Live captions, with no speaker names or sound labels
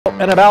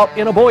And about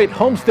in a Boyd,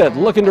 Homestead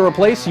looking to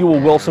replace Ewell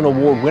Wilson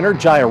Award winner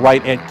Jaya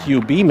Wright at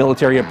QB.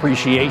 Military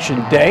Appreciation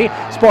Day.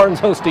 Spartans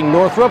hosting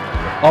Northrop.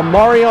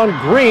 Amarion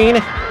Green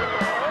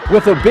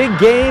with a big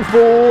gain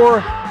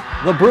for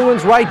the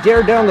Bruins right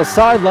there down the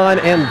sideline.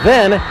 And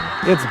then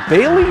it's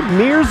Bailey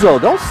Mirzo.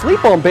 Don't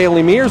sleep on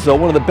Bailey Mirzo,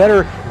 one of the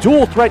better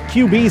dual threat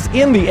QBs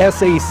in the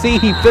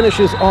SAC. He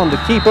finishes on the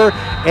keeper,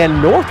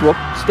 and Northrop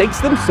stakes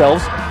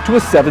themselves to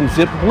a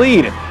 7-zip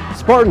lead.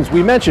 Spartans,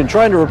 we mentioned,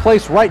 trying to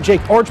replace right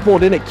Jake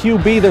Archbold in at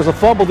QB. There's a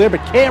fumble there,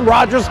 but Cam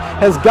Rogers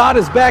has got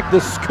his back. The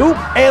scoop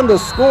and the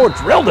score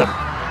drilled him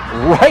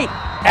right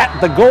at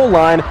the goal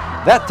line.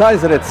 That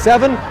ties it at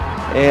 7,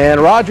 and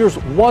Rogers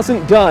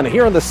wasn't done.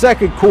 Here in the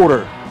second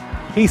quarter,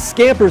 he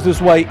scampers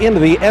his way into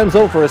the end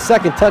zone for a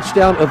second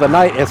touchdown of the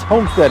night as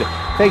Homestead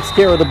takes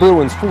care of the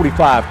Bruins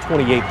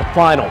 45-28 the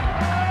final.